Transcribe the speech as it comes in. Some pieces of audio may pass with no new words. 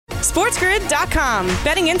SportsGrid.com.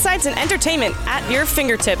 Betting insights and entertainment at your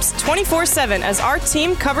fingertips 24/7 as our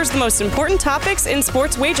team covers the most important topics in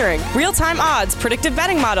sports wagering. Real-time odds, predictive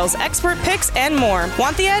betting models, expert picks, and more.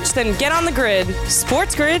 Want the edge? Then get on the grid.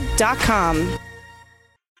 SportsGrid.com.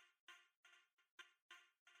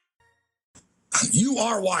 You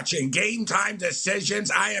are watching Game Time Decisions.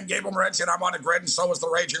 I am Gabriel Morency, and I'm on the grid, and so is the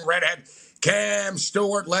Raging Redhead, Cam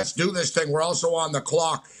Stewart. Let's do this thing. We're also on the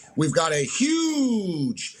clock. We've got a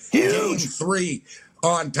huge Game 3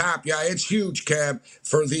 on tap. Yeah, it's huge, Cam,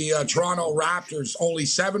 for the Toronto Raptors. Only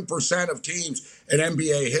 7% of teams in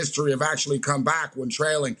NBA history have actually come back when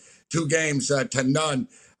trailing 2 games to none.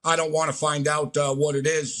 I don't want to find out what it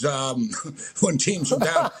is when teams are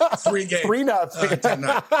down 3 games. 3-0. To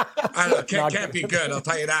none. I don't know, can't be good, I'll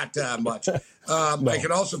tell you that much. I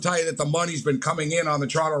can also tell you that the money's been coming in on the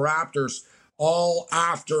Toronto Raptors all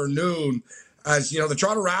afternoon. As you know, the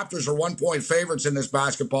Toronto Raptors are 1-point favorites in this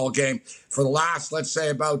basketball game for the last, let's say,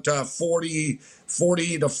 about 40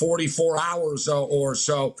 to 44 hours or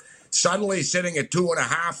so. Suddenly sitting at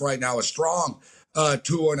 2.5 right now, a strong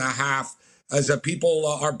 2.5. As people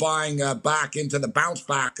are buying back into the bounce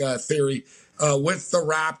back theory with the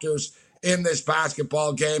Raptors in this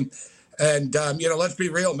basketball game. And, let's be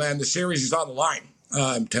real, man, the series is on the line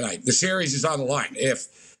tonight. The series is on the line.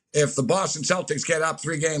 If the Boston Celtics get up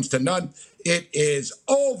 3 games to none, it is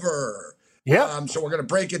over. Yeah. So we're going to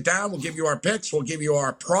break it down. We'll give you our picks. We'll give you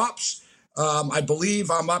our props. I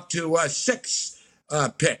believe I'm up to 6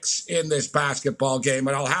 picks in this basketball game,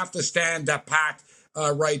 and I'll have to stand pat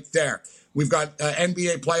right there. We've got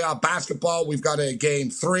NBA playoff basketball. We've got a Game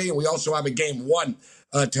 3, and we also have a Game 1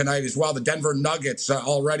 tonight as well. The Denver Nuggets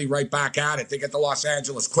already right back at it. They get the Los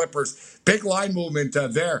Angeles Clippers. Big line movement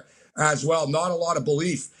there as well. Not a lot of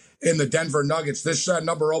belief in the Denver Nuggets. This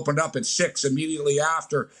number opened up at 6 immediately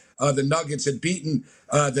after the Nuggets had beaten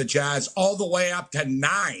the Jazz, all the way up to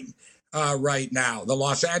 9 right now. The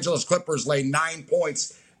Los Angeles Clippers lay 9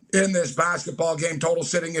 points in this basketball game, total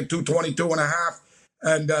sitting at 222.5.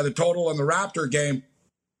 And the total in the Raptor game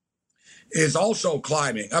is also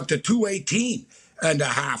climbing up to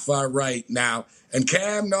 218.5 right now. And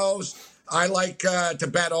Cam knows I like to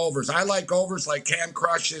bet overs. I like overs like Cam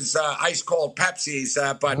crushes ice cold Pepsis,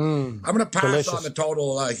 but I'm going to pass on the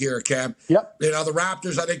total here, Cam. Yep. You know, the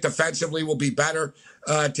Raptors, I think defensively will be better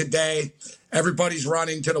today. Everybody's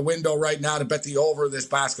running to the window right now to bet the over this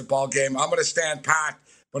basketball game. I'm going to stand pat.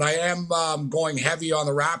 But I am going heavy on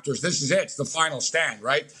the Raptors. This is it. It's the final stand,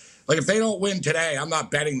 right? Like, if they don't win today, I'm not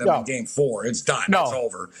betting them in Game 4. It's done. It's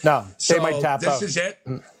over. No, so they might tap out. This is it.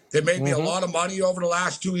 They made me a lot of money over the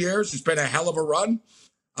last 2 years. It's been a hell of a run.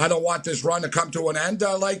 I don't want this run to come to an end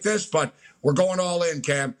like this, but we're going all in,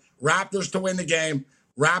 Cam. Raptors to win the game.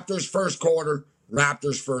 Raptors first quarter.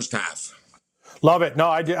 Raptors first half. Love it. No,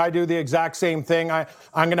 I do the exact same thing. I'm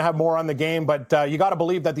going to have more on the game, but you got to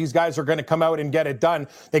believe that these guys are going to come out and get it done.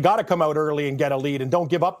 They got to come out early and get a lead and don't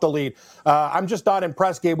give up the lead. I'm just not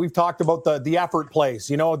impressed, Gabe. We've talked about the effort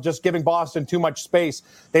plays, just giving Boston too much space.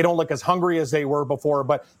 They don't look as hungry as they were before,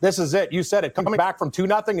 but this is it. You said it. Coming back from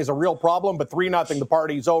 2-0 is a real problem, but 3-0, the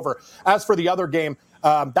party's over. As for the other game,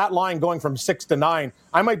 that line going from 6 to 9,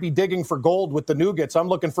 I might be digging for gold with the Nuggets. I'm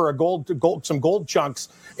looking for some gold chunks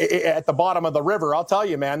at the bottom of the river. I'll tell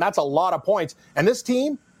you, man, that's a lot of points. And this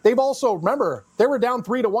team, they've also, remember, they were down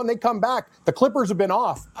 3-1. They come back. The Clippers have been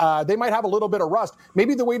off. They might have a little bit of rust.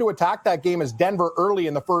 Maybe the way to attack that game is Denver early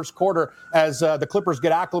in the first quarter as the Clippers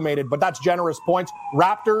get acclimated. But that's generous points.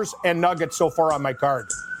 Raptors and Nuggets so far on my card.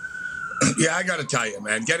 Yeah, I got to tell you,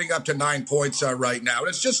 man, getting up to 9 points right now, and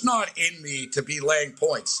it's just not in me to be laying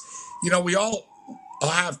points. We all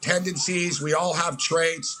have tendencies. We all have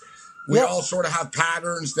traits. We all sort of have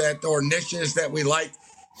patterns or niches that we like.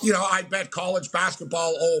 I bet college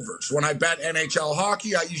basketball overs. When I bet NHL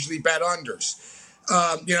hockey, I usually bet unders.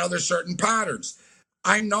 There's certain patterns.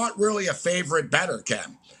 I'm not really a favorite bettor,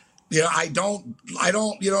 Cam. I don't,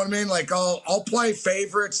 you know what I mean? Like, I'll play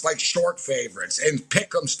favorites, like short favorites and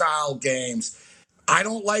pick 'em style games. I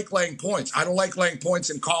don't like laying points. I don't like laying points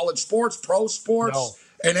in college sports, pro sports,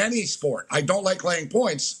 and any sport. I don't like laying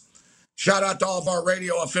points. Shout out to all of our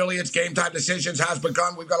radio affiliates. Game Time Decisions has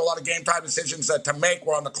begun. We've got a lot of game time decisions to make.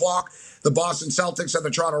 We're on the clock. The Boston Celtics and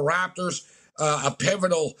the Toronto Raptors. A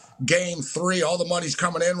pivotal Game 3. All the money's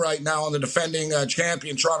coming in right now on the defending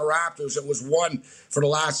champion Toronto Raptors. It was 1 for the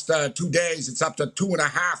last 2 days. It's up to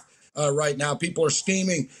 2.5 right now. People are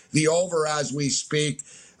steaming the over as we speak.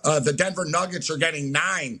 The Denver Nuggets are getting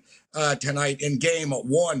 9 tonight in game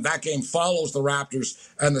 1. That game follows the Raptors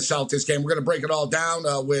and the Celtics game. We're going to break it all down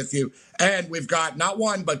with you. And we've got not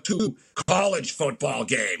one, but 2 college football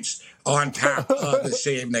games on tap this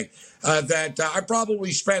evening that I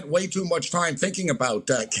probably spent way too much time thinking about.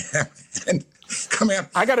 And come here.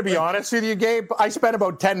 I got to be honest with you, Gabe. I spent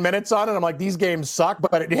about 10 minutes on it. I'm like, these games suck.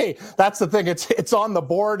 But hey, that's the thing. It's on the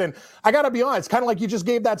board. And I got to be honest, kind of like you just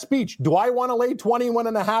gave that speech. Do I want to lay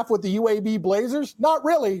 21.5 with the UAB Blazers? Not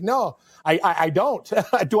really. No, I don't.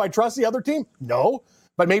 Do I trust the other team? No.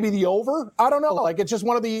 But maybe the over? I don't know. Like, it's just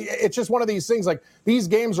one of these things. Like, these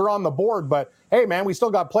games are on the board, but hey, man, we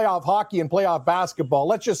still got playoff hockey and playoff basketball.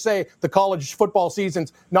 Let's just say the college football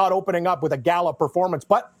season's not opening up with a gala performance,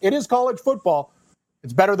 but it is college football.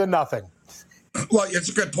 It's better than nothing. Well, it's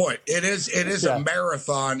a good point. It is a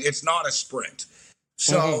marathon. It's not a sprint.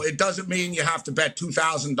 So it doesn't mean you have to bet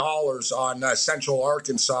 $2,000 on Central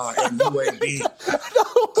Arkansas and UAB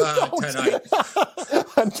tonight.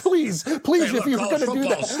 Please, hey, look, if you're going to do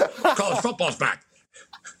that. College football's back.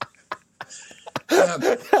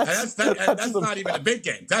 That's not even a big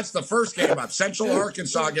game. That's the first game up. Central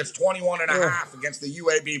Arkansas gets 21.5 against the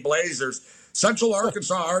UAB Blazers. Central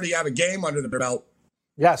Arkansas already have a game under the belt.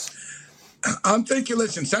 Yes. I'm thinking,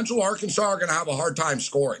 listen, Central Arkansas are going to have a hard time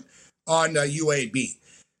scoring on UAB.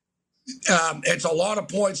 It's a lot of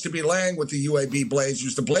points to be laying with the UAB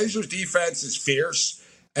Blazers. The Blazers defense is fierce,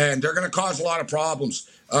 and they're going to cause a lot of problems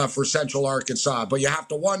for Central Arkansas. But you have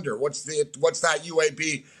to wonder, what's that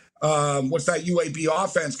UAB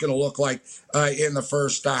offense going to look like in the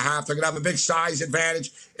first half? They're going to have a big size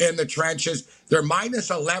advantage in the trenches. They're minus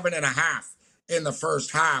 11.5 in the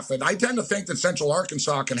first half. And I tend to think that Central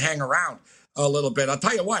Arkansas can hang around a little bit. I'll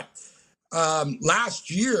tell you what, last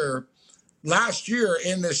year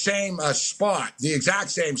in the same spot, the exact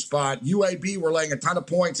same spot, UAB were laying a ton of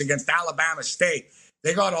points against Alabama State.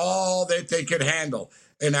 They got all that they could handle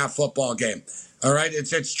in that football game. All right,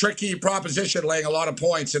 it's tricky proposition laying a lot of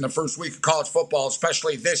points in the first week of college football,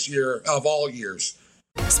 especially this year of all years.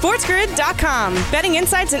 SportsGrid.com. Betting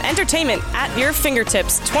insights and entertainment at your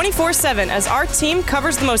fingertips 24/7 as our team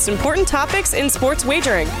covers the most important topics in sports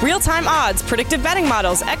wagering. Real-time odds, predictive betting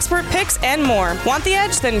models, expert picks, and more. Want the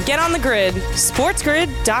edge? Then get on the grid.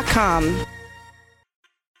 SportsGrid.com.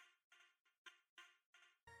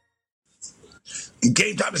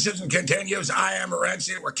 Game time decision continues. I am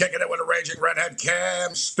Morency. We're kicking it with a raging redhead,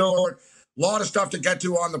 Cam Stewart. A lot of stuff to get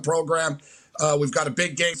to on the program. We've got a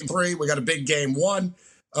big game 3. We got a big game 1.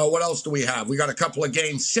 What else do we have? We got a couple of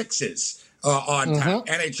game 6s on tap.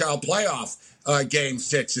 NHL playoff game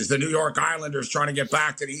 6s. The New York Islanders trying to get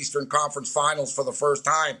back to the Eastern Conference Finals for the first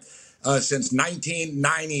time since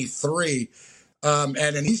 1993. And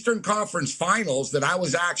an Eastern Conference Finals that I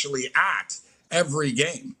was actually at every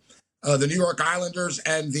game. The New York Islanders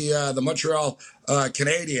and the Montreal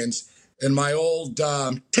Canadiens in my old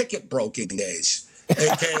ticket broking days,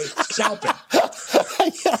 a.k.a. scalping.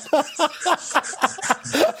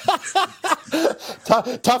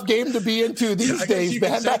 Tough game to be into these days,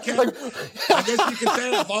 man. I guess you can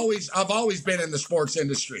say I've always been in the sports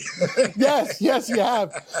industry. yes, you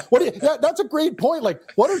have. That's a great point. Like,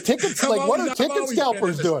 what are ticket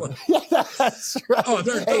scalpers doing? Yeah, that's right. Oh,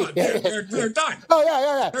 they're done. They're done. Oh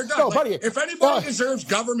yeah. They're done. No, like, buddy. If anybody deserves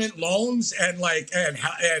government loans and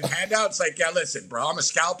handouts, listen, bro, I'm a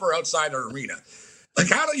scalper outside our arena. Like,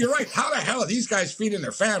 you're right. How the hell are these guys feeding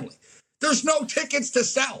their family? There's no tickets to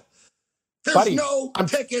sell.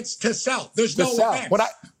 Tickets to sell. There's no events.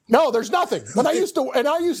 No, there's nothing. When I used to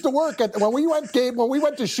work when we went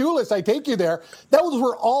to Shoeless, I take you there. Those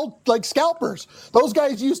were all like scalpers. Those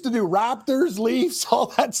guys used to do Raptors, Leafs, all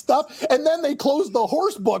that stuff, and then they closed the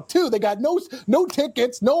horse book too. They got no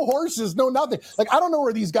tickets, no horses, no nothing. Like, I don't know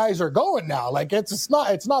where these guys are going now. Like, it's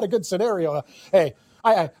not a good scenario. Hey,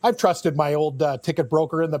 I've trusted my old ticket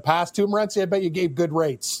broker in the past too, Morency. I bet you gave good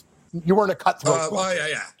rates. You weren't a cutthroat.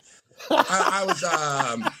 Yeah. I was.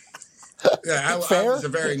 I was a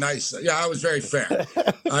very nice. I was very fair.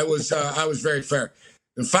 I was very fair.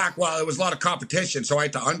 In fact, it was a lot of competition, so I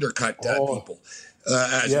had to undercut people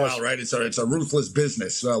as well, right? It's a ruthless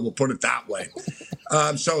business. We'll put it that way.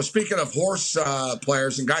 So speaking of horse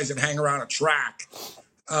players and guys that hang around a track,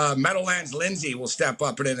 Meadowlands Lindsay will step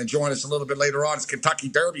up and join us a little bit later on. It's Kentucky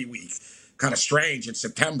Derby week. Kind of strange. It's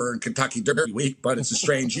September in Kentucky Derby week, but it's a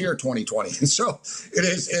strange year, 2020. And so it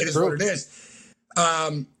is what it is.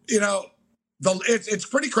 It's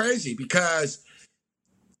pretty crazy because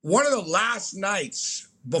one of the last nights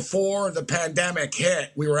before the pandemic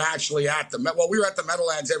hit, we were actually at the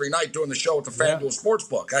Meadowlands every night doing the show at the FanDuel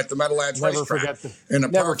Sportsbook at the Meadowlands racetrack in the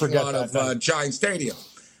parking lot of Giant Stadium.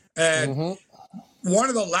 And one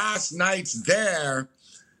of the last nights there,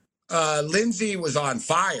 Lindsay was on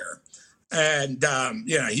fire. And,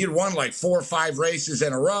 he'd won like 4 or 5 races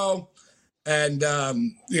in a row. And,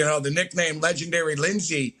 the nickname Legendary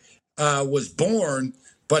Lindsay was born.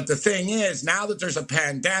 But the thing is, now that there's a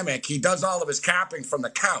pandemic, he does all of his capping from the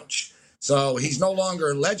couch. So he's no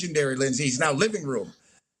longer Legendary Lindsay. He's now Living Room.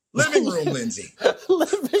 Living Room Lindsay.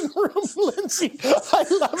 Living Room Lindsay. I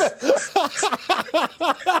love it.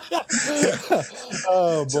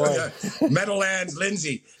 Oh, boy. So, Meadowlands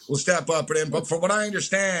Lindsay will step up and in. But from what I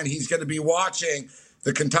understand, he's going to be watching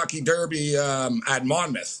the Kentucky Derby at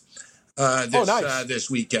Monmouth this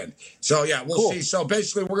weekend. So, yeah, we'll see. So,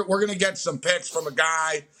 basically, we're going to get some picks from a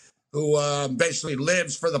guy who basically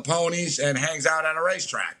lives for the ponies and hangs out at a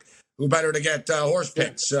racetrack. Who better to get horse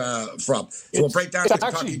picks from? So we'll break down the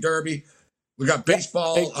Kentucky Derby. We got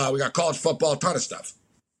baseball. We got college football, a ton of stuff.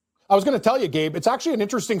 I was going to tell you, Gabe, it's actually an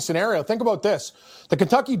interesting scenario. Think about this. The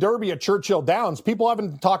Kentucky Derby at Churchill Downs, people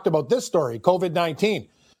haven't talked about this story, COVID-19.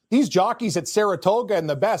 These jockeys at Saratoga and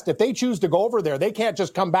the best, if they choose to go over there, they can't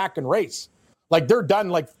just come back and race. Like, they're done,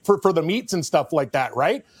 like, for the meets and stuff like that,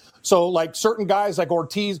 right? So, like, certain guys like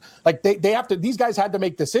Ortiz, like they have to. These guys had to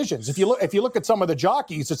make decisions. If you look at some of the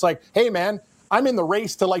jockeys, it's like, hey man, I'm in the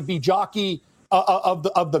race to like be jockey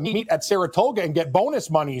of the meet at Saratoga and get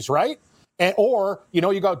bonus monies, right? Or you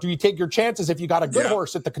go, do you take your chances if you got a good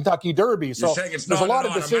horse at the Kentucky Derby? So you're saying it's there's not a lot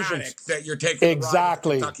of decisions that you're taking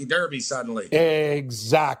exactly the Kentucky Derby suddenly.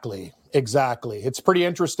 Exactly. It's pretty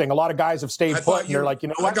interesting. A lot of guys have stayed put, and they're like,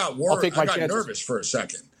 what? I'll take my chances. I got nervous for a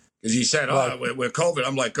second. Because he said, with COVID,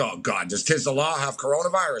 I'm like, oh, God, does Tiz-the-Law have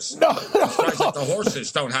coronavirus? No. Like the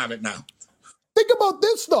horses don't have it now. Think about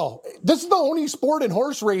this, though. This is the only sport in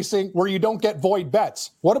horse racing where you don't get void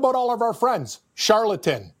bets. What about all of our friends?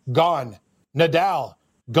 Charlatan, gone. Nadal,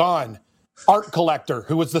 gone. Art Collector,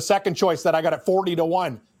 who was the second choice that I got at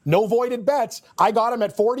 40-1. No voided bets. I got him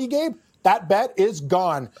at 40, Gabe. That bet is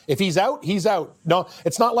gone. If he's out, he's out. No,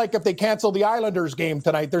 it's not like if they cancel the Islanders game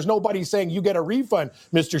tonight. There's nobody saying you get a refund,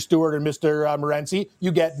 Mr. Stewart and Mr. Morency.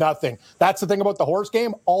 You get nothing. That's the thing about the horse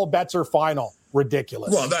game. All bets are final.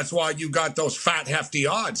 Ridiculous. Well, that's why you got those fat, hefty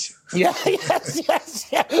odds. Yeah, yes.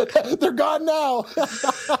 They're gone now.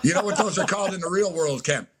 You know what those are called in the real world,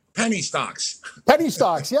 Ken? Penny stocks. Penny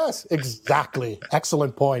stocks, yes, exactly.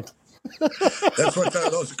 Excellent point. That's what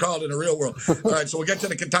those are called in the real world. All right, so we'll get to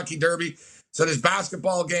the Kentucky Derby. So this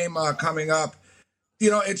basketball game coming up,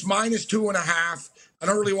 it's -2.5. I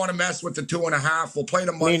don't really want to mess with the 2.5. We'll play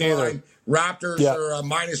the money line. Raptors are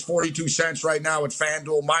minus 42 cents right now at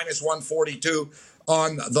FanDuel, minus 142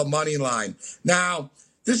 on the money line. Now,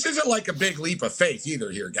 this isn't like a big leap of faith either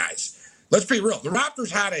here, guys. Let's be real. The Raptors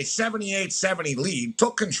had a 78-70 lead,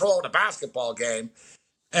 took control of the basketball game,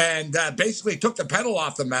 and basically took the pedal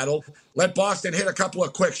off the metal, let Boston hit a couple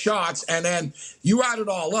of quick shots, and then you add it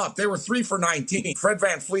all up. They were 3 for 19. Fred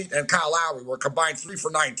VanVleet and Kyle Lowry were combined 3 for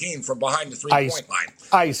 19 from behind the three-point line.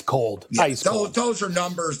 Ice cold. Yeah, ice cold. Those are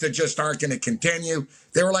numbers that just aren't going to continue.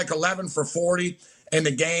 They were like 11 for 40 in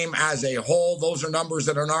the game as a whole. Those are numbers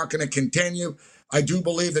that are not going to continue. I do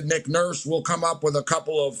believe that Nick Nurse will come up with a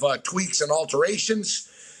couple of tweaks and alterations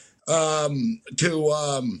to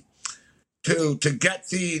get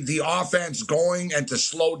the offense going and to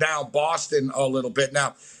slow down Boston a little bit.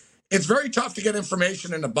 Now, it's very tough to get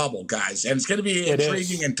information in the bubble, guys, and it's going to be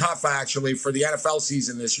intriguing and tough, actually, for the NFL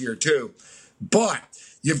season this year, too. But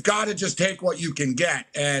you've got to just take what you can get.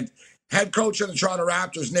 And head coach of the Toronto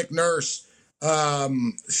Raptors, Nick Nurse,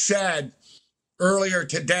 said earlier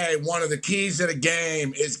today, one of the keys to the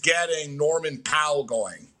game is getting Norman Powell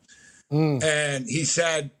going. And he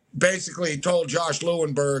said, basically, he told Josh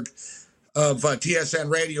Lewenberg of TSN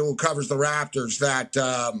Radio, who covers the Raptors, that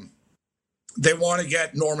they want to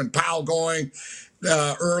get Norman Powell going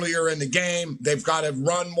earlier in the game. They've got to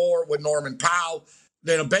run more with Norman Powell.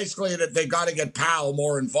 Basically, that they got to get Powell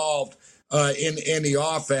more involved in the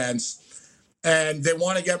offense. And they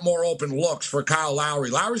want to get more open looks for Kyle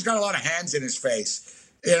Lowry. Lowry's got a lot of hands in his face.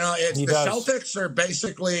 Celtics are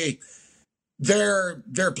basically they're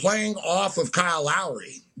playing off of Kyle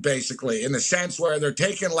Lowry, basically, in the sense where they're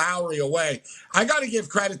taking Lowry away. I got to give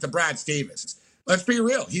credit to Brad Stevens. Let's be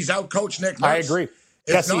real. He's outcoached Nick Nurse. I agree.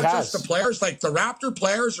 It's not just the players. Like, the Raptor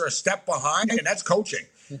players are a step behind, and that's coaching.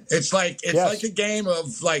 It's like a game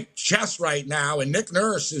of like chess right now, and Nick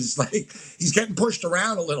Nurse is like, he's getting pushed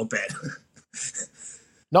around a little bit.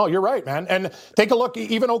 No, you're right, man. And take a look,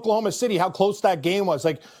 even Oklahoma City, how close that game was.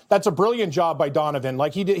 Like, that's a brilliant job by Donovan.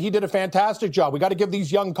 Like, he did a fantastic job. We got to give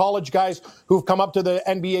these young college guys who've come up to the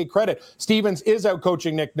NBA credit. Stevens is out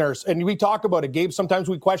coaching Nick Nurse, and we talk about it, Gabe. Sometimes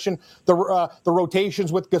we question the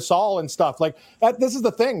rotations with Gasol and stuff. Like, this is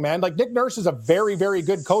the thing, man. Like, Nick Nurse is a very, very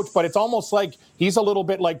good coach, but it's almost like he's a little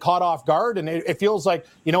bit like caught off guard, and it feels like,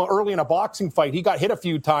 early in a boxing fight, he got hit a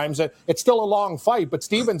few times. It's still a long fight, but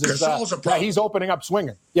Stevens is he's opening up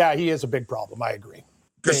swinging. Yeah, he is a big problem. I agree.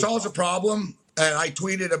 Gasol's a problem, and I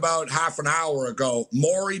tweeted about half an hour ago,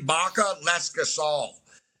 more Ibaka, less Gasol.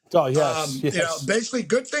 Oh, yes. Basically,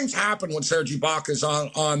 good things happen when Serge Ibaka's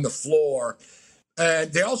on the floor.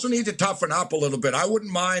 And they also need to toughen up a little bit. I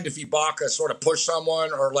wouldn't mind if Ibaka sort of pushed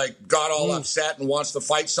someone or, got all upset and wants to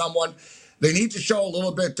fight someone. They need to show a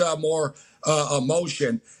little bit more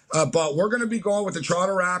emotion. But we're going to be going with the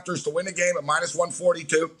Toronto Raptors to win the game at minus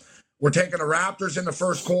 142. We're taking the Raptors in the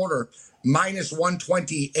first quarter, minus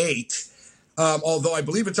 128, although I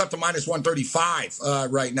believe it's up to minus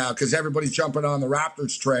 135 right now because everybody's jumping on the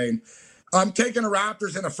Raptors train. I'm taking the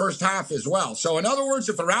Raptors in the first half as well. So, in other words,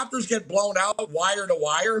 if the Raptors get blown out wire to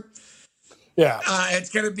wire, it's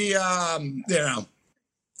going to be,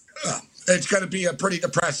 it's going to be a pretty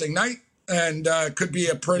depressing night and could be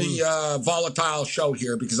a pretty volatile show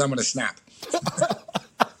here because I'm going to snap.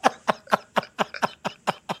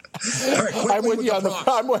 All right, I'm with you on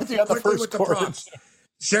the first quarter.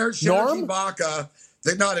 Serge Ibaka,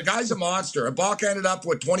 the guy's a monster. Ibaka ended up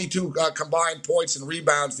with 22 combined points and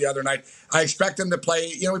rebounds the other night. I expect him to play,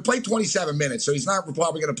 he played 27 minutes, so he's not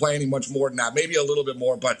probably going to play any much more than that, maybe a little bit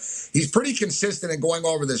more, but he's pretty consistent in going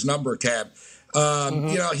over this number, Cab.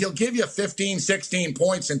 He'll give you 15, 16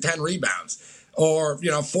 points and 10 rebounds, or,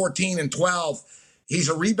 14 and 12. He's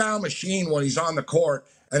a rebound machine when he's on the court,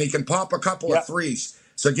 and he can pop a couple of threes.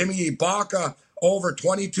 So give me Ibaka over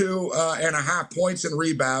 22 and a half points and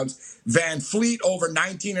rebounds. Van Fleet over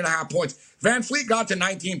 19 and a half points. Van Fleet got to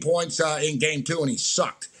 19 points in game 2, and he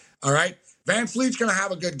sucked. All right? Van Fleet's going to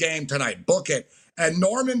have a good game tonight. Book it. And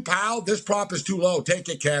Norman Powell, this prop is too low. Take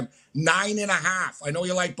it, Cam. 9.5. I know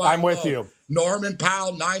you like buying I'm with you. Norman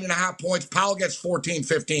Powell, 9.5 points. Powell gets 14,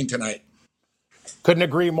 15 tonight. Couldn't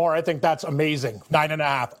agree more. I think that's amazing.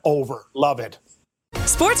 9.5 over. Love it.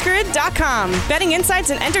 SportsGrid.com. Betting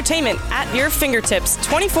insights and entertainment at your fingertips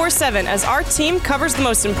 24/7 as our team covers the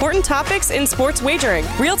most important topics in sports wagering.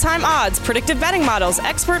 Real-time odds, predictive betting models,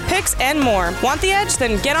 expert picks, and more. Want the edge?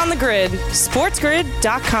 Then get on the grid.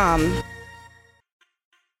 SportsGrid.com.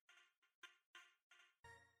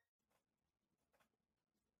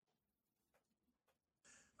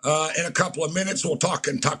 In a couple of minutes, we'll talk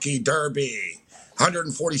Kentucky Derby.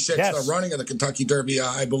 146th running of the Kentucky Derby,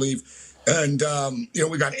 I believe. And,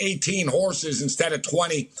 we got 18 horses instead of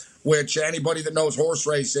 20, which anybody that knows horse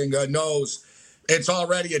racing knows it's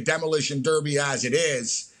already a demolition derby as it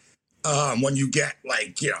is. When you get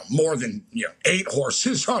more than 8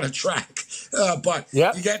 horses on a track, but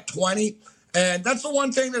you get 20, and that's the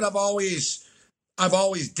one thing that I've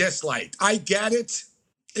always disliked. I get it,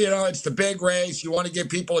 it's the big race. You want to give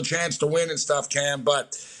people a chance to win and stuff, Cam,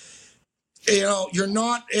 but you're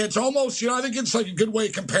not. It's almost I think it's like a good way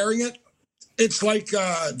of comparing it. It's like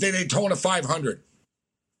the Daytona 500,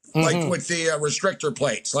 like with the restrictor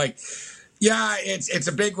plates. It's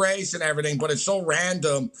a big race and everything, but it's so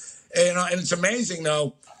random. And it's amazing,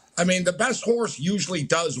 though. I mean, the best horse usually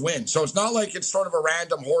does win. So it's not like it's sort of a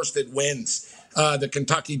random horse that wins the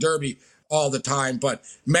Kentucky Derby all the time. But,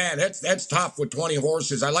 man, that's tough with 20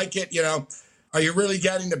 horses. I like it, Are you really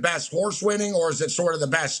getting the best horse winning, or is it sort of the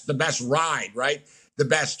best ride, right? The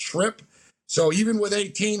best trip? So even with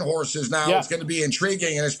 18 horses now, it's going to be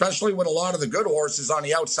intriguing, and especially with a lot of the good horses on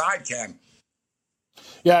the outside, Ken.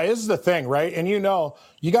 Yeah, this is the thing, right? And you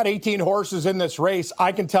got 18 horses in this race.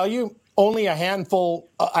 I can tell you, only a handful,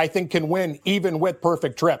 I think, can win, even with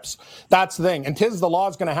perfect trips. That's the thing. And Tiz the Law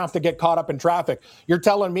is going to have to get caught up in traffic. You're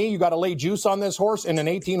telling me you got to lay juice on this horse in an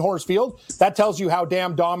 18-horse field? That tells you how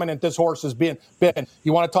damn dominant this horse has been.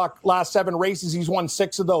 You want to talk last 7 races? He's won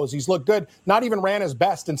 6 of those. He's looked good. Not even ran his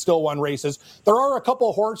best and still won races. There are a couple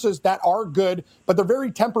of horses that are good, but they're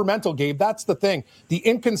very temperamental, Gabe. That's the thing. The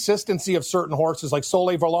inconsistency of certain horses like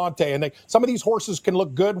Sole Volante. And some of these horses can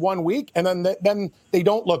look good one week, and then they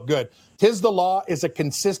don't look good. Tiz the Law is a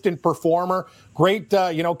consistent performer, great,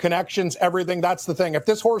 connections, everything. That's the thing. If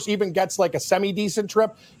this horse even gets like a semi-decent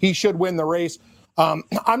trip, he should win the race.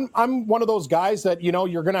 I'm one of those guys that,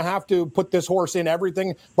 you're going to have to put this horse in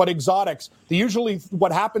everything but exotics. Usually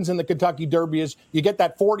what happens in the Kentucky Derby is you get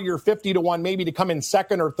that 40 or 50 to 1 maybe to come in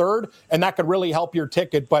second or third, and that could really help your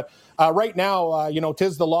ticket. But right now,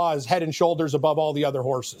 Tiz the Law is head and shoulders above all the other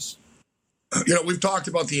horses. We've talked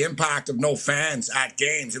about the impact of no fans at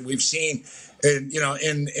games, and we've seen in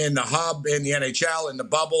the hub, in the NHL, in the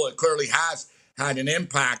bubble, it clearly has had an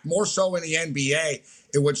impact, more so in the NBA,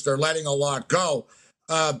 in which they're letting a lot go.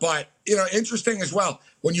 But interesting as well,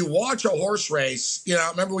 when you watch a horse race,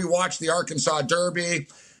 remember we watched the Arkansas Derby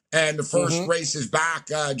and the first races back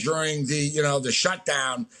during the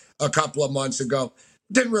shutdown a couple of months ago.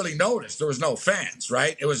 Didn't really notice there was no fans,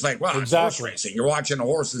 right? It was like, well, it's horse racing. You're watching the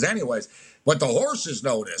horses anyways. But the horses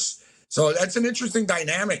notice. So that's an interesting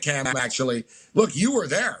dynamic, Cam, actually. Look, you were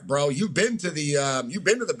there, bro. You've been to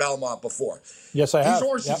the Belmont before. Yes, I have. These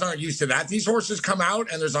horses aren't used to that. These horses come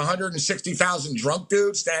out and there's 160,000 drunk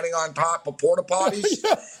dudes standing on top of porta potties,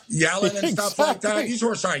 yelling and stuff like that. These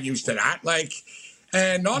horses aren't used to that.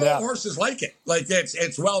 And not all horses like it.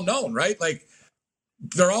 It's well known, right?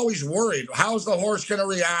 They're always worried. How's the horse going to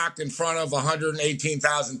react in front of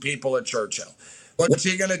 118,000 people at Churchill? What's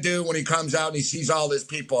he going to do when he comes out and he sees all these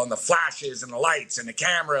people and the flashes and the lights and the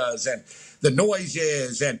cameras and the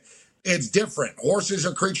noises? And it's different. Horses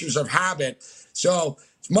are creatures of habit. So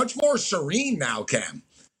it's much more serene now, Cam.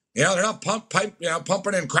 They're not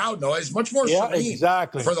pumping in crowd noise. Much more serene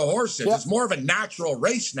for the horses. Yeah. It's more of a natural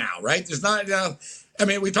race now, right? There's not,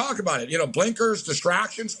 we talk about it. Blinkers,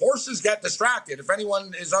 distractions. Horses get distracted. If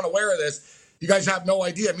anyone is unaware of this, you guys have no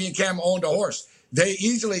idea. Me and Cam owned a horse. They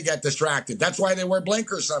easily get distracted. That's why they wear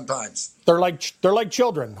blinkers sometimes. They're like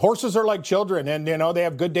children. Horses are like children, and they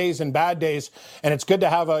have good days and bad days. And it's good to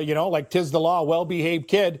have a like Tiz the Law, well-behaved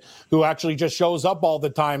kid who actually just shows up all the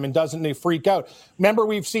time and doesn't freak out. Remember,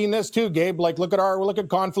 we've seen this too, Gabe. Look at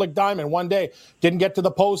Conflict Diamond. One day didn't get to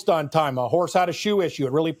the post on time. A horse had a shoe issue.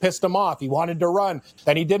 It really pissed him off. He wanted to run,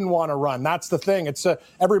 then he didn't want to run. That's the thing. It's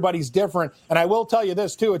everybody's different. And I will tell you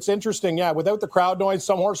this too. It's interesting. Yeah, without the crowd noise,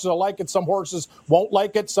 some horses will like it. Some horses won't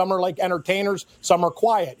like it. Some are like entertainers. Some are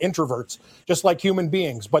quiet, introverts, just like human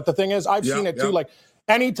beings. But the thing is, I've seen it too. Like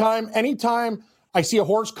anytime I see a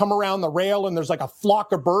horse come around the rail and there's like a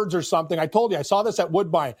flock of birds or something. I told you, I saw this at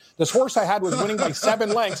Woodbine. This horse I had was winning by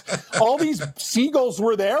 7 lengths. All these seagulls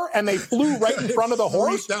were there and they flew right in front of the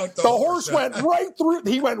horse. The horse went right through.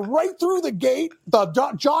 He went right through the gate. The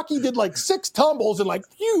jockey did like 6 tumbles and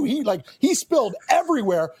he spilled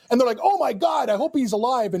everywhere. And they're like, oh my God, I hope he's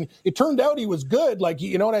alive. And it turned out he was good.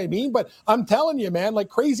 You know what I mean? But I'm telling you, man,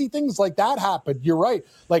 crazy things like that happen. You're right.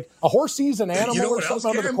 Like a horse sees an animal or something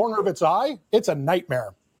out of the corner of its eye. It's a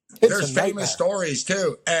nightmare. There's famous stories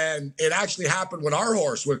too, and it actually happened with our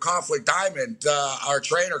horse with Conflict Diamond. Our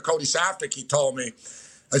trainer Cody Safdie, he told me.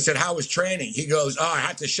 I said, "How was training?" He goes, "Oh, I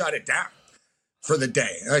had to shut it down for the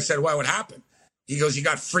day." And I said, "Well, what happened?" He goes, "He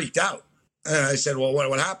got freaked out." And I said, "Well,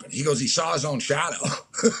 what happened?" He goes, "He saw his own shadow."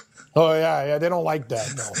 Oh yeah, they don't like that.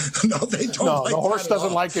 No, they don't. No, like the horse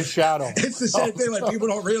doesn't like his shadow. It's the same thing. People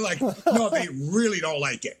don't realize. No, they really don't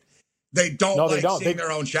like it. They don't seeing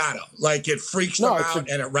their own shadow. It freaks them out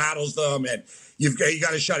and it rattles them, and you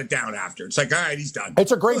got to shut it down after. It's like, all right, he's done.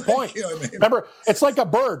 It's a great point. You know what I mean? Remember, it's like a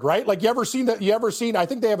bird, right? You ever seen that? I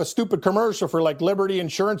think they have a stupid commercial for Liberty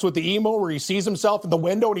Insurance with the emo where he sees himself in the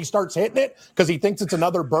window and he starts hitting it because he thinks it's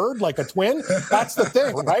another bird, like a twin. That's the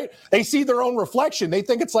thing, right? They see their own reflection. They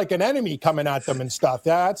think it's like an enemy coming at them and stuff.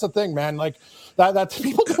 Yeah, that's the thing, man. That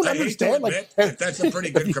people don't understand. That's a pretty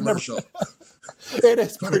good commercial. It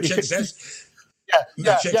is pretty good.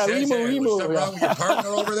 Yeah. Emu. What's wrong with your partner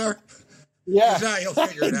over there? Yeah. He'll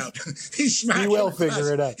figure it out. He will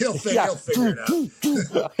figure it out. He'll figure it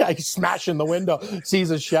out. Yeah, he's smashing the window, sees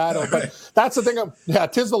his shadow. But that's the thing.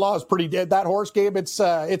 Tiz the Law is pretty dead. That horse, Gabe, it's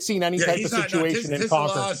seen any type of situation in Concord. Tiz the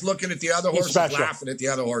Law is looking at the other horses, laughing at the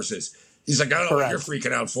other horses. He's like, I don't know what you're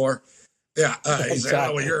freaking out for. Yeah, he's like, I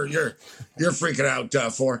don't know what you're freaking out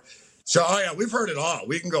for. So, we've heard it all.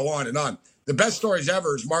 We can go on and on. The best stories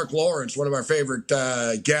ever is Mark Lawrence, one of our favorite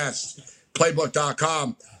guests,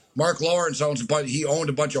 Playbook.com. Mark Lawrence owned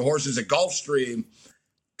a bunch of horses at Gulfstream.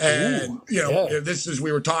 And,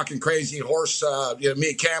 we were talking crazy horse. Me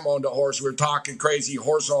and Cam owned a horse. We were talking crazy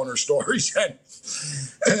horse owner stories.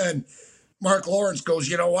 And Mark Lawrence goes,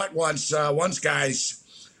 you know what? Once guys,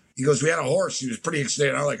 he goes, we had a horse. He was pretty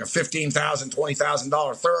excited, like a $15,000,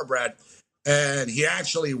 $20,000 thoroughbred. And he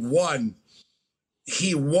actually won.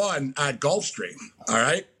 He won at Gulfstream. All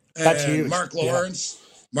right. That's huge. Mark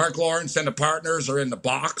Lawrence and the partners are in the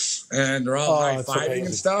box and they're all high-fiving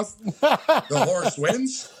and stuff. The horse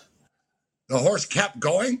wins. The horse kept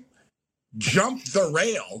going. jumped the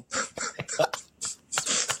rail.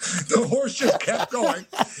 The horse just kept going.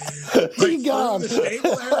 Through the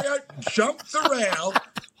stable area, jumped the rail,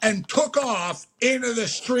 and took off into the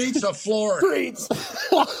streets of Florida.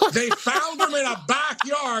 They found him in a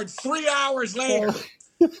backyard 3 hours later.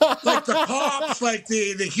 Like the cops, like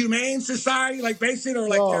the Humane Society, like basically they're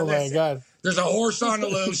like, oh my God. There's a horse on the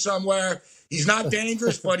loose somewhere. He's not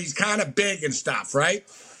dangerous, but he's kind of big and stuff, right?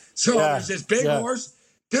 So there's this big horse.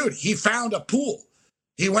 Dude, he found a pool.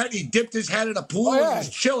 He went, he dipped his head in a pool, and he was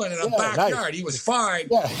chilling in a backyard. Nice. He was fine.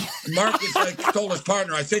 Yeah. Marcus told his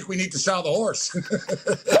partner, I think we need to sell the horse.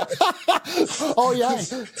 Oh, yeah.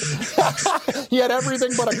 He had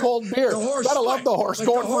everything but a cold beer. Gotta love the horse,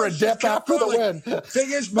 going for a dip after the win.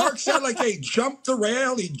 Thing is, Mark said, he jumped the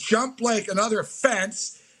rail, he jumped like another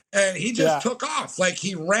fence, and he just took off. Like,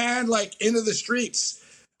 he ran, into the streets.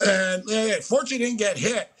 And fortunately, he didn't get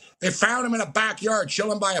hit. They found him in a backyard,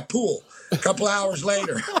 chilling by a pool. A couple hours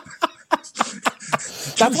later.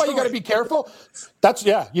 That's why you got to be careful.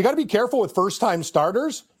 You got to be careful with first-time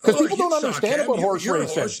starters because people don't understand about horse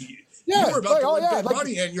racing. You were about to win big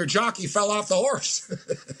money, and your jockey fell off the horse.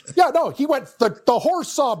 He went. The horse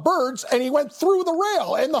saw birds, and he went through the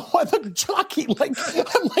rail, and the jockey,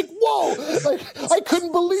 I'm like, whoa! I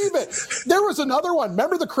couldn't believe it. There was another one.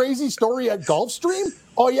 Remember the crazy story at Gulfstream?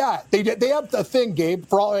 Oh yeah, they have the thing, Gabe.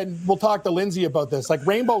 And we'll talk to Lindsay about this. Like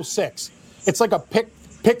Rainbow Six. It's like a pick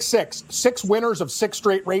six winners of 6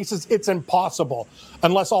 straight races. It's impossible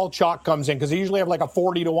unless all chalk comes in because they usually have a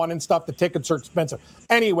 40-1 and stuff. The tickets are expensive.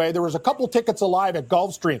 Anyway, there was a couple tickets alive at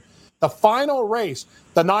Gulfstream. The final race,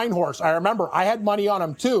 the 9-horse, I remember I had money on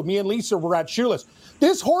him too. Me and Lisa were at Shoeless.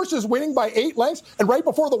 This horse is winning by 8 lengths, and right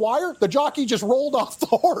before the wire, the jockey just rolled off the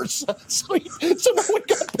horse. So no one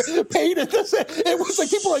got paid at this. It was like,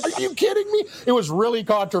 people were like, are you kidding me? It was really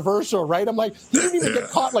controversial, right? I'm like, he didn't even get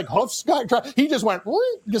caught hoofs. He just went,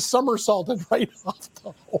 just somersaulted right off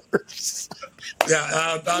the horse.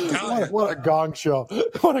 Yeah, I'm telling you. What a gong show.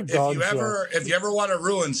 What a gong show. If you ever want to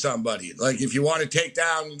ruin somebody, if you want to take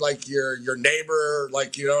down, your neighbor,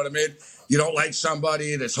 you know what I mean? You don't like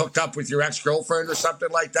somebody that's hooked up with your ex-girlfriend or something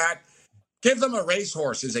like that, give them a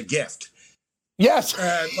racehorse as a gift. Yes.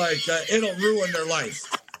 And, it'll ruin their life.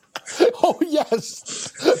 Oh,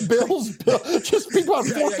 yes. Bills. Just people are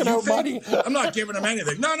forking out money. I'm not giving them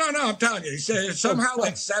anything. No, I'm telling you. He said somehow,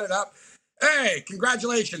 set it up. Hey,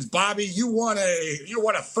 congratulations, Bobby. You won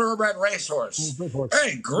a thoroughbred racehorse.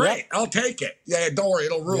 Hey, great. Yep. I'll take it. Yeah, don't worry.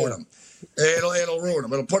 It'll ruin them. It'll ruin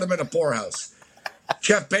them. It'll put them in a poorhouse.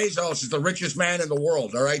 Jeff Bezos is the richest man in the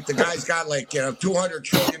world, all right? The guy's got $200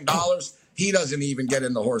 trillion. He doesn't even get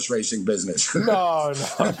in the horse racing business. No.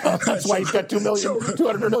 That's why he's got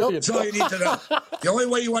 $200 million. That's all you need to know. The only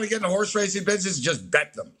way you want to get in the horse racing business is just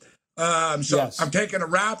bet them. Yes. I'm taking the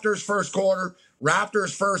Raptors first quarter,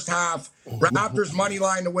 Raptors first half, Raptors money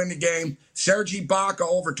line to win the game, Serge Ibaka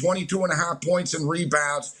over 22.5 points and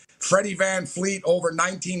rebounds, Freddie Van Fleet over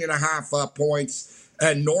 19.5 points,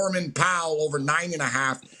 and Norman Powell over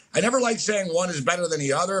 9.5. I never like saying one is better than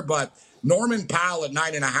the other, but Norman Powell at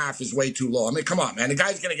 9.5 is way too low. I mean, come on, man. The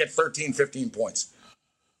guy's going to get 13, 15 points.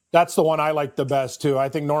 That's the one I like the best, too. I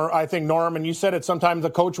think Norman, you said it, sometimes the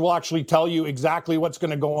coach will actually tell you exactly what's going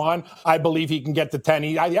to go on. I believe he can get to 10.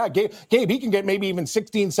 Gabe, he can get maybe even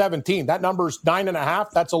 16, 17. That number's 9.5.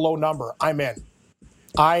 That's a low number. I'm in.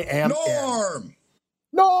 I am in.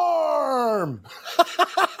 Norm!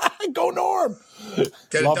 Go Norm! Get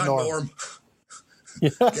it done, Norm.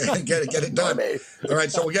 Get it done. All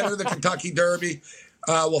right, so we'll get into the Kentucky Derby.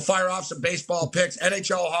 We'll fire off some baseball picks.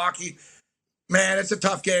 NHL hockey. Man, it's a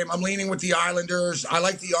tough game. I'm leaning with the Islanders. I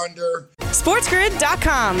like the under.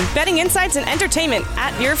 SportsGrid.com. Betting insights and entertainment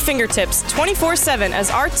at your fingertips 24/7 as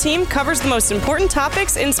our team covers the most important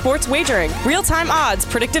topics in sports wagering. Real-time odds,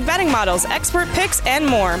 predictive betting models, expert picks, and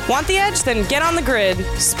more. Want the edge? Then get on the grid.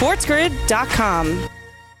 SportsGrid.com.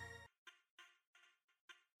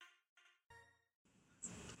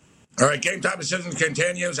 All right, game time decision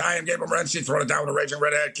continues. I am Gabriel Morency, throwing it down with a raging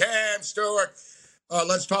redhead, Cam Stewart.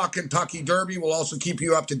 Let's talk Kentucky Derby. We'll also keep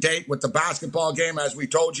you up to date with the basketball game. As we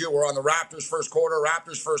told you, we're on the Raptors first quarter,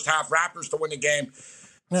 Raptors first half, Raptors to win the game.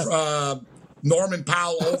 Yeah. Norman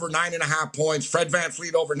Powell over 9.5 points, Fred Van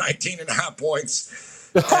Fleet over 19.5 points,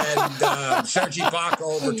 and Serge Ibaka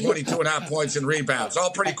over 22.5 points in rebounds.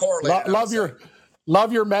 All pretty correlated.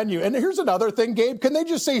 Love your menu. And here's another thing, Gabe. Can they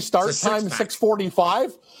just say start time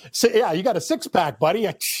 6:45? So, yeah, you got a 6-pack, buddy.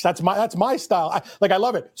 That's my style. I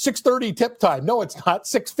love it. 6:30 tip time. No, it's not.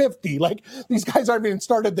 6:50. These guys aren't even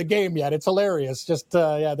started the game yet. It's hilarious. Just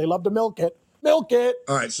they love to milk it. Milk it.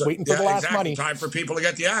 All right, so Waiting for the last exactly. money. Time for people to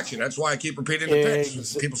get the action. That's why I keep repeating the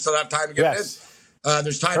picks. People still have time to get it in.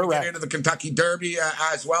 There's time to get into the Kentucky Derby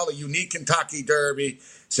as well, a unique Kentucky Derby,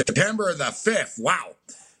 September the 5th. Wow.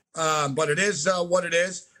 But it is what it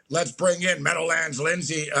is. Let's bring in Meadowlands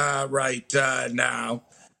Lindsay right now,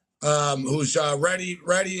 who's ready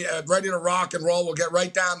to rock and roll. We'll get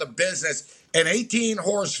right down to business. An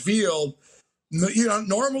 18-horse field,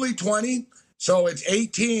 normally 20, so it's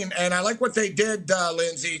 18. And I like what they did,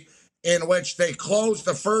 Lindsay, in which they closed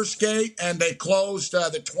the first gate and they closed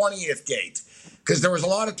the 20th gate, because there was a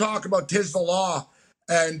lot of talk about Tis the Law.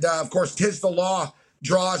 And, of course, Tis the Law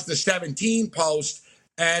draws the 17 post.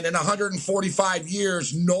 And in 145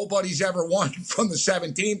 years, nobody's ever won from the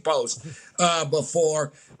 17 post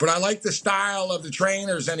before. But I like the style of the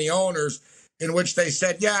trainers and the owners, in which they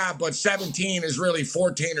said, yeah, but 17 is really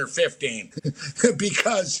 14 or 15.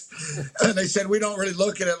 Because they said, we don't really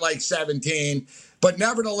look at it like 17. But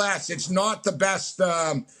nevertheless, it's not the best.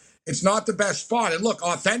 It's not the best spot. And look,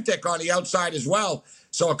 Authentic on the outside as well.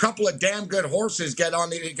 So a couple of damn good horses get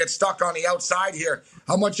stuck on the outside here.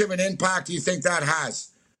 How much of an impact do you think that has?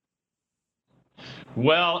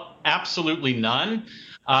 Well, absolutely none,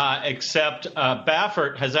 except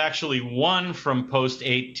Baffert has actually won from post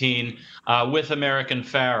 18 with American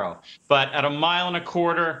Pharaoh. But at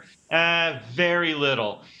 1.25 miles, very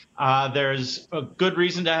little. There's a good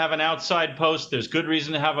reason to have an outside post. There's good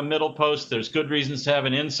reason to have a middle post. There's good reasons to have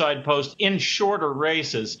an inside post in shorter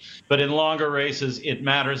races. But in longer races, it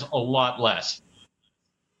matters a lot less.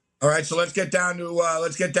 All right, so let's get down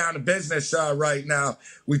to business right now.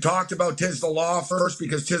 We talked about Tis the Law first,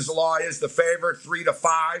 because Tis the Law is the favorite,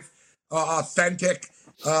 3-5. Authentic,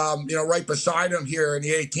 right beside him here in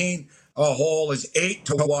the 18 hole is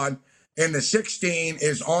 8-1. In the 16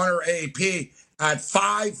 is Honor AP at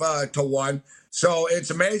 5-1. So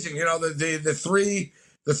it's amazing.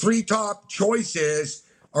 The three top choices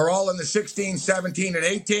are all in the 16, 17, and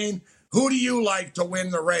 18. Who do you like to win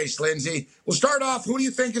the race, Lindsay? We'll start off. Who do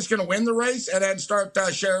you think is going to win the race, and then start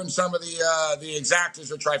sharing some of the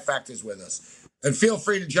exactas or trifectas with us. And feel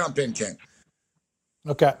free to jump in, Ken.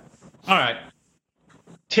 Okay. All right.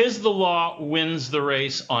 Tis the Law wins the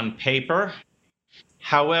race on paper.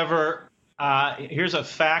 However, here's a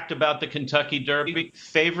fact about the Kentucky Derby.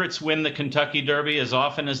 Favorites win the Kentucky Derby as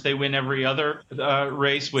often as they win every other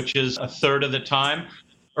race, which is a third of the time.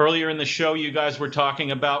 Earlier in the show, you guys were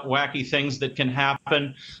talking about wacky things that can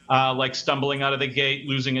happen, like stumbling out of the gate,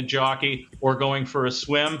 losing a jockey, or going for a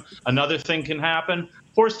swim. Another thing can happen.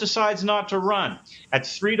 Horse decides not to run. At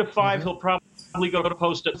 3-5, he'll probably go to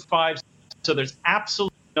post at 5. So there's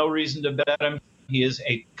absolutely no reason to bet him. He is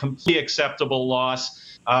a completely acceptable loss.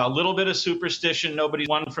 A little bit of superstition. Nobody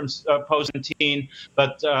won from post 17.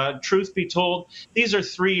 But truth be told, these are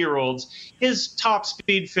 3-year-olds. His top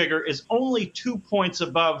speed figure is only 2 points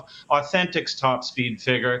above Authentic's top speed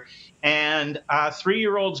figure. And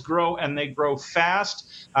 3-year-olds grow, and they grow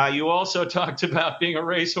fast. You also talked about being a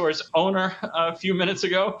racehorse owner a few minutes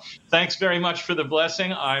ago. Thanks very much for the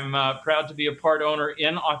blessing. I'm proud to be a part owner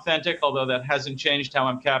in Authentic, although that hasn't changed how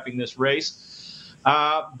I'm capping this race.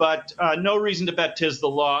 But no reason to bet Tis the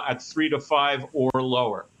Law at 3-5 or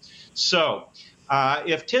lower. So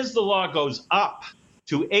if Tis the Law goes up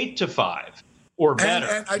to 8-5 or better,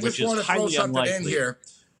 and I just want to throw something in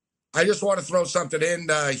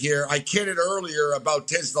here. I kidded earlier about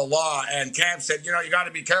Tis the Law, and Cam said, you got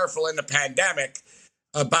to be careful in the pandemic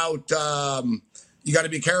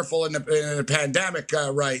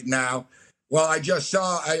about right now. Well, I just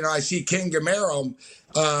saw, I see King Guimero,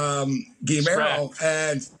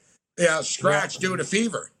 and scratch due to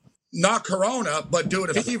fever. Not corona, but due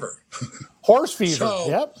to fever. Horse fever, so,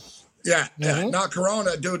 yep. Yeah, not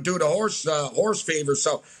corona, due to horse fever.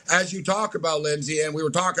 So as you talk about, Lindsay, and we were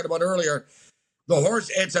talking about earlier, the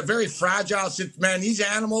horse, it's a very fragile, man, these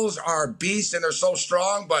animals are beasts and they're so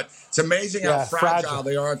strong, but it's amazing how fragile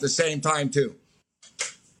they are at the same time, too.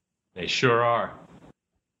 They sure are.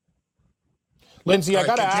 Lindsay, I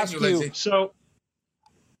got to ask you. Lindsay. So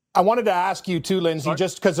I wanted to ask you too, Lindsay,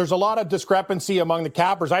 just because there's a lot of discrepancy among the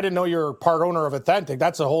cappers. I didn't know you're part owner of Authentic.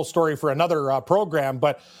 That's a whole story for another program.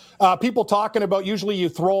 But people talking about, usually you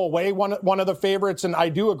throw away one of the favorites, and I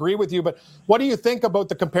do agree with you. But what do you think about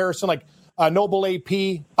the comparison, like Noble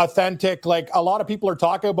AP, Authentic? Like, a lot of people are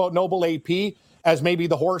talking about Noble AP as maybe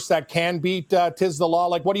the horse that can beat Tis the Law.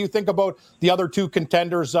 Like, what do you think about the other two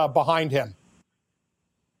contenders behind him?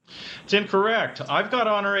 It's incorrect. I've got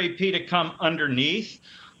Honor AP to come underneath.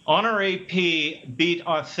 Honor AP beat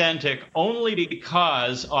Authentic only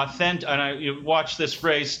because you watch this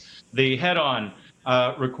race, the head-on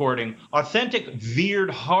recording, Authentic veered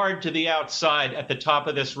hard to the outside at the top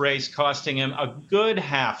of this race, costing him a good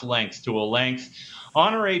half length to a length.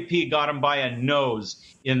 Honor AP got him by a nose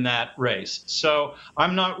in that race. So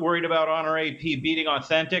I'm not worried about Honor AP beating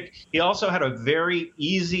Authentic. He also had a very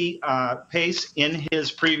easy pace in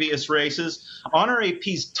his previous races. Honor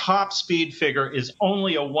AP's top speed figure is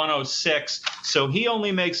only a 106, so he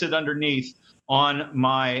only makes it underneath on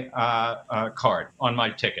my card, on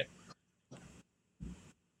my ticket.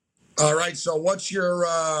 All right. So what's your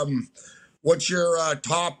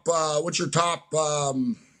top?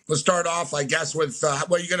 Let's start off, I guess, with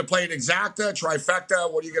what are you going to play? An exacta,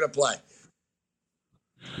 trifecta? What are you going to play?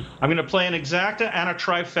 I'm going to play an exacta and a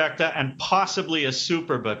trifecta and possibly a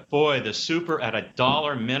super, but boy, the super at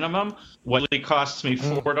 $1 minimum, what really costs me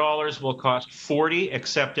 $4 will cost $40,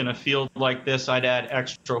 except in a field like this, I'd add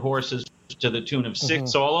extra horses to the tune of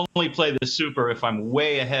 6. So I'll only play the super if I'm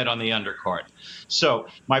way ahead on the undercard. So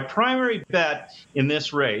my primary bet in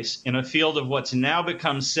this race, in a field of what's now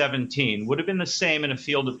become 17, would have been the same in a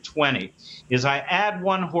field of 20, is I add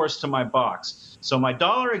one horse to my box. So my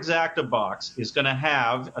 $1 exacta box is going to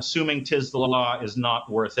have, assuming Tiz the Law is not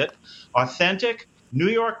worth it, Authentic, New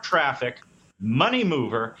York Traffic, Money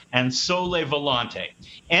Mover, and Sole Volante.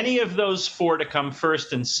 Any of those four to come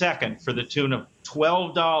first and second for the tune of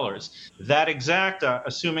 $12. That exacta,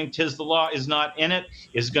 assuming Tiz the Law is not in it,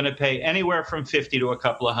 is going to pay anywhere from $50 to a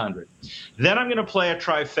couple of hundred. Then I'm going to play a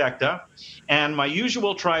trifecta, and my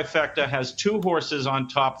usual trifecta has 2 horses on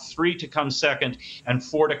top, 3 to come second and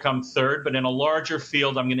 4 to come third, but in a larger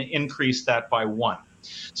field, I'm going to increase that by 1.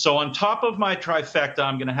 So on top of my trifecta,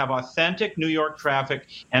 I'm going to have Authentic, New York Traffic,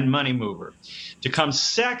 and Money Mover. To come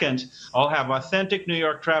second, I'll have Authentic, New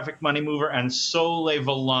York Traffic, Money Mover, and Sole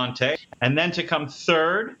Volante. And then to come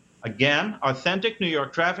third, again, Authentic, New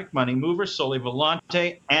York Traffic, Money Mover, Sole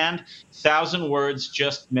Volante, and 1,000 Words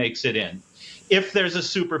just makes it in. If there's a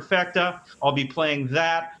superfecta, I'll be playing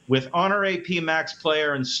that with Honor AP Max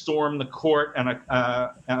Player and Storm the Court and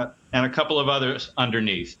a couple of others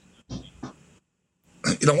underneath.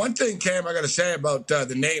 You know, one thing, Cam, I got to say about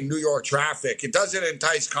the name New York Traffic, it doesn't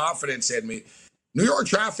entice confidence in me. New York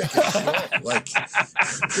Traffic is slow. Like,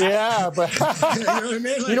 yeah, but you know what I mean?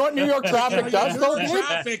 Like, you know what New York Traffic does, though? New York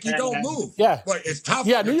Traffic, you don't move. Yeah, but it's tough.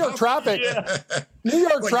 Yeah, New York Traffic. New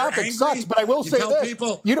York Traffic sucks, but I will say this: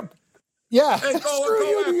 people, you don't. Yeah, hey,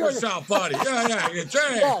 go after yourself, buddy.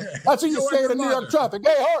 Yeah. That's what you say to New York Traffic.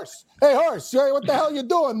 Hey, horse. What the hell you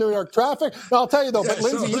doing, New York Traffic? I'll tell you though, but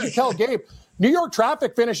Lindsay, you can tell Gabe. New York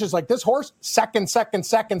Traffic finishes like this horse, second.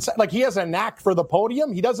 Like he has a knack for the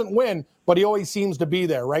podium. He doesn't win, but he always seems to be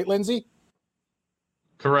there. Right, Lindsay?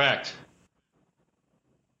 Correct.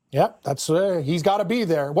 Yep, that's he's got to be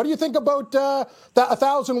there. What do you think about that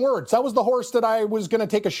 1,000 Words? That was the horse that I was going to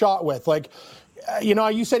take a shot with. Like, you know,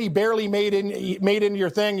 you said he barely made into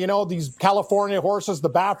your thing. You know, these California horses,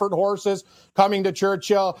 the Baffert horses coming to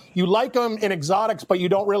Churchill. You like them in exotics, but you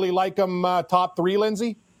don't really like them top 3,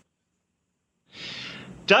 Lindsay?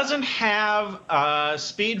 Doesn't have a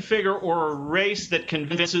speed figure or a race that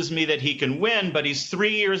convinces me that he can win, but he's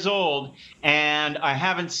 3 years old, and I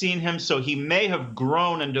haven't seen him, so he may have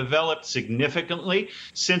grown and developed significantly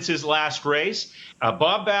since his last race.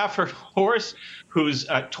 Bob Baffert horse, who's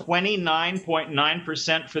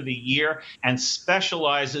 29.9% for the year and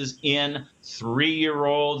specializes in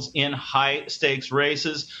 3-year-olds in high-stakes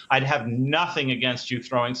races. I'd have nothing against you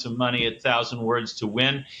throwing some money at 1,000 Words to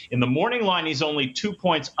win. In the morning line, he's only 2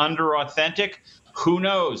 points under Authentic. Who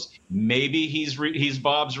knows? Maybe he's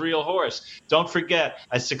Bob's real horse. Don't forget,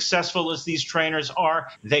 as successful as these trainers are,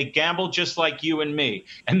 they gamble just like you and me,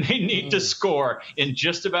 and they need to score in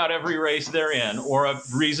just about every race they're in, or a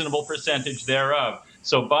reasonable percentage thereof.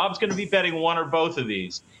 So Bob's going to be betting one or both of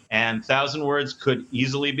these, and 1,000 Words could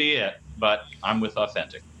easily be it, but I'm with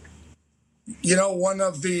Authentic. You know, one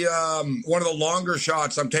of the longer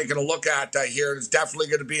shots I'm taking a look at here, and it's definitely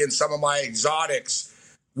going to be in some of my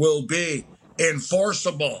exotics, will be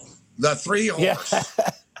Enforceable, the 3-horse.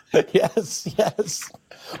 Yeah. yes.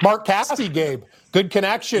 Mark Cassey, Gabe. Good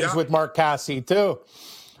connections with Mark Cassey, too.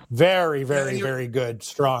 Very good.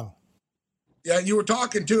 Strong. Yeah, you were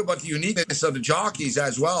talking, too, about the uniqueness of the jockeys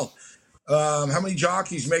as well. How many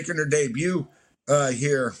jockeys making their debut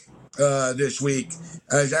here this week?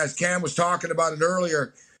 As Cam was talking about it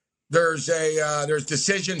earlier, there's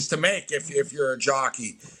decisions to make if you're a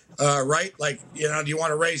jockey. Right? Like, you know, do you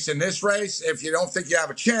want to race in this race? If you don't think you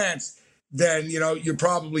have a chance, then, you know, you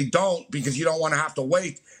probably don't, because you don't want to have to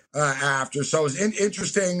wait after. So it's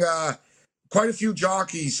interesting. Quite a few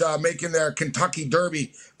jockeys making their Kentucky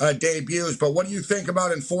Derby debuts. But what do you think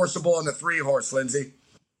about Enforceable and the 3-horse, Lindsay?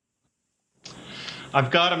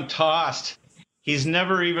 I've got him tossed. He's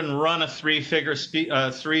never even run a three-figure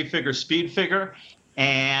speed figure,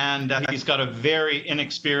 and he's got a very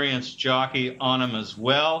inexperienced jockey on him as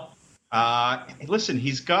well. Listen,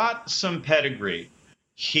 he's got some pedigree.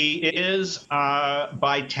 He is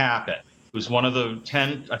by Tappet, who's one of the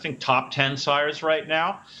 10, I think, top 10 sires right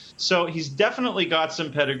now. So he's definitely got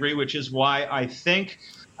some pedigree, which is why I think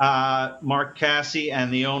Mark Cassie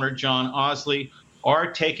and the owner, John Osley,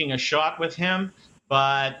 are taking a shot with him.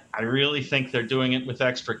 But I really think they're doing it with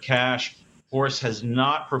extra cash. Horse has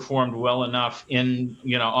not performed well enough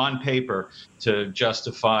on paper to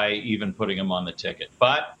justify even putting him on the ticket.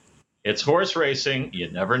 But it's horse racing. You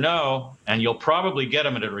never know. And you'll probably get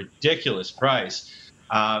him at a ridiculous price.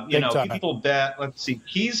 People bet, let's see,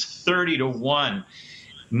 he's 30-1.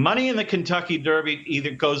 Money in the Kentucky Derby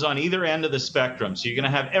either goes on either end of the spectrum. So you're going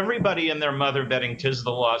to have everybody and their mother betting 'tis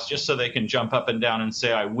the loss just so they can jump up and down and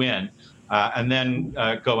say, I win. And then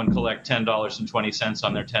go and collect $10.20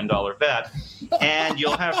 on their $10 bet, and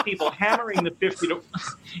you'll have people hammering the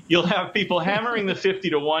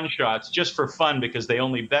 50-1 shots just for fun because they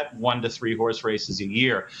only bet 1 to 3 horse races a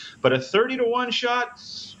year. But a 30-1 shot,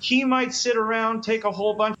 he might sit around, take a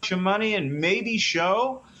whole bunch of money, and maybe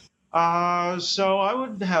show. So I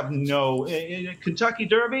would have Kentucky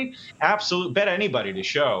Derby, absolute bet anybody to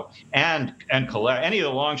show and collect any of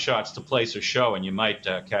the long shots to place or show, and you might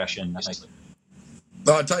cash in nicely.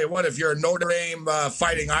 Well, I'll tell you what, if you're a Notre Dame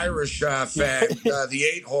Fighting Irish fan, the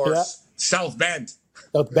 8-horse, South Bend.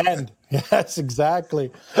 South Bend, yes, exactly.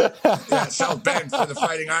 South Bend for the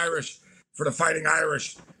Fighting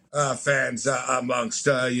Irish, fans amongst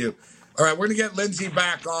you. All right, we're going to get Lindsay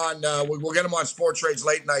back on. We'll get him on Sports Rage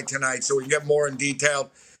late night tonight so we can get more in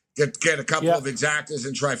detail, get a couple of exactas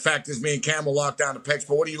and trifectas. Me and Cam will lock down the picks.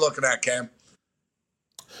 But what are you looking at, Cam?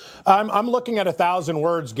 I'm looking at 1,000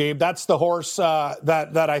 words, Gabe. That's the horse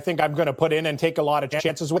that I think I'm going to put in and take a lot of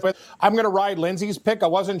chances with. I'm going to ride Lindsay's pick. I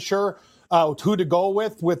wasn't sure who to go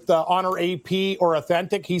with Honor AP or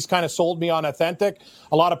Authentic. He's kind of sold me on Authentic.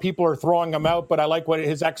 A lot of people are throwing him out, but I like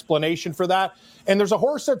his explanation for that. And there's a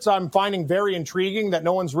horse that I'm finding very intriguing that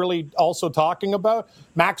no one's really also talking about,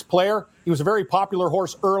 Max Player. He was a very popular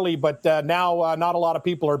horse early, but now not a lot of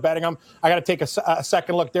people are betting him. I got to take a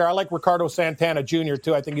second look there. I like Ricardo Santana Jr.,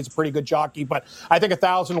 too. I think he's a pretty good jockey, but I think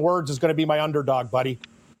 1,000 words is going to be my underdog, buddy.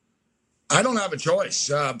 I don't have a choice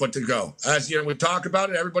but to go. As you know, we talk about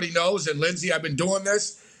it, everybody knows. And Lindsay, I've been doing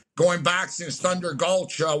this going back since Thunder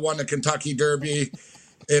Gulch won the Kentucky Derby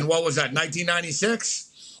in, what was that, 1996?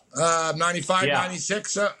 95, yeah.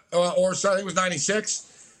 96, or so, I think it was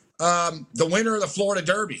 96. The winner of the Florida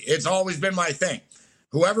Derby. It's always been my thing.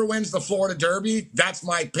 Whoever wins the Florida Derby, that's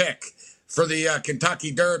my pick for the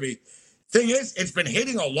Kentucky Derby. Thing is, it's been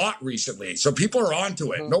hitting a lot recently, so people are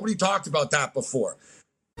onto it. Nobody talked about that before.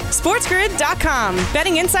 SportsGrid.com.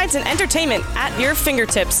 Betting insights and entertainment at your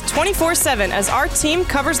fingertips 24/7 as our team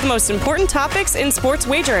covers the most important topics in sports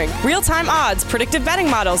wagering. Real-time odds, predictive betting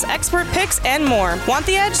models, expert picks, and more. Want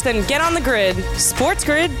the edge? Then get on the grid.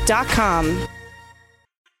 SportsGrid.com.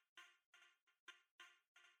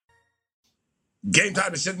 Game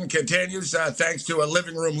Time Decision continues. Thanks to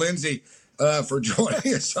Living Room Lindsay for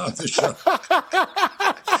joining us on the show.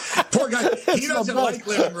 Poor guy. He doesn't like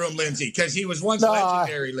Living Room Lindsay because he was once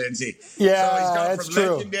legendary Lindsay. Yeah, so he's gone that's from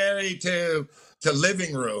true. Legendary to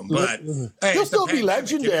Living Room. But hey, he'll still be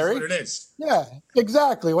legendary. It is what it is. Yeah,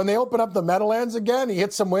 exactly. When they open up the Meadowlands again, he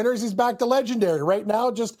hits some winners, he's back to legendary. Right now,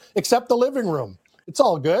 just accept the Living Room. It's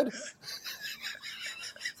all good.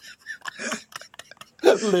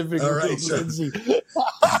 Living Room Lindsay.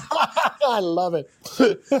 I love it.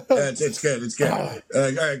 It's good. It's good. All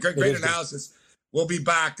right, great analysis. We'll be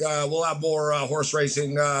back. We'll have more horse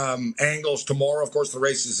racing angles tomorrow. Of course, the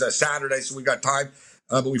race is Saturday, so we got time.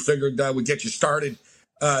 But we figured we'd get you started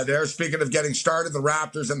there. Speaking of getting started, the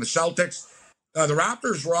Raptors and the Celtics. The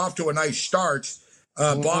Raptors were off to a nice start.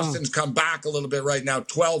 Boston's come back a little bit right now,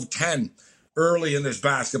 12-10 early in this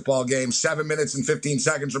basketball game. 7 minutes and 15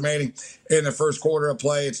 seconds remaining in the first quarter of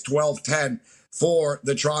play. It's 12-10 for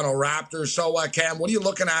the Toronto Raptors. So, Cam, what are you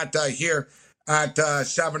looking at here at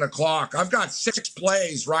 7 o'clock? I've got 6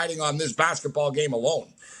 plays riding on this basketball game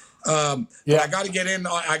alone. But I got to get in.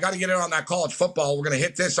 I got to get in on that college football. We're going to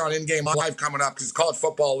hit this on In-Game Live coming up because college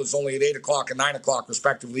football is only at 8 o'clock and 9 o'clock,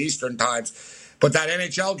 respectively, Eastern times. But that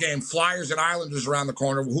NHL game, Flyers and Islanders around the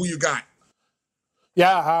corner. Who you got?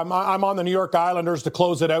 Yeah, I'm on the New York Islanders to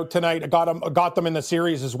close it out tonight. I got them in the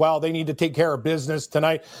series as well. They need to take care of business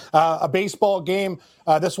tonight. A baseball game.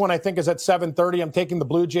 This one I think is at 7:30. I'm taking the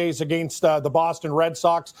Blue Jays against the Boston Red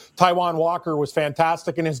Sox. Taijuan Walker was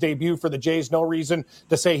fantastic in his debut for the Jays. No reason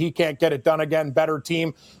to say he can't get it done again. Better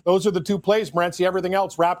team. Those are the two plays, Morency. Everything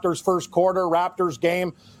else, Raptors first quarter, Raptors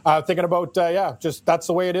game. Thinking about, just that's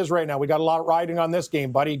the way it is right now. We got a lot riding on this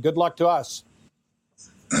game, buddy. Good luck to us.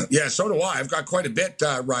 Yeah, so do I. I've got quite a bit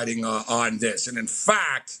riding on this. And in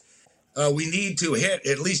fact, we need to hit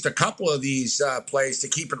at least a couple of these plays to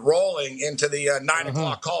keep it rolling into the 9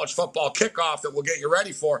 o'clock college football kickoff that we'll get you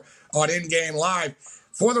ready for on In Game Live.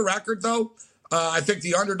 For the record, though, I think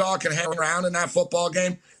the underdog can hang around in that football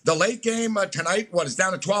game. The late game tonight, it's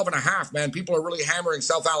down to 12.5, man. People are really hammering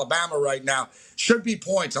South Alabama right now. Should be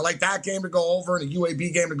points. I like that game to go over and the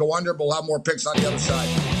UAB game to go under, but we'll have more picks on the other side.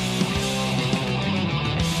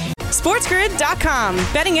 SportsGrid.com.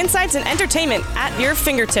 Betting insights and entertainment at your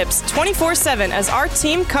fingertips 24/7 as our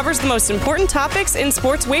team covers the most important topics in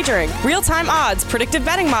sports wagering. Real-time odds, predictive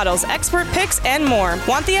betting models, expert picks, and more.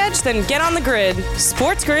 Want the edge? Then get on the grid.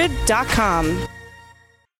 SportsGrid.com.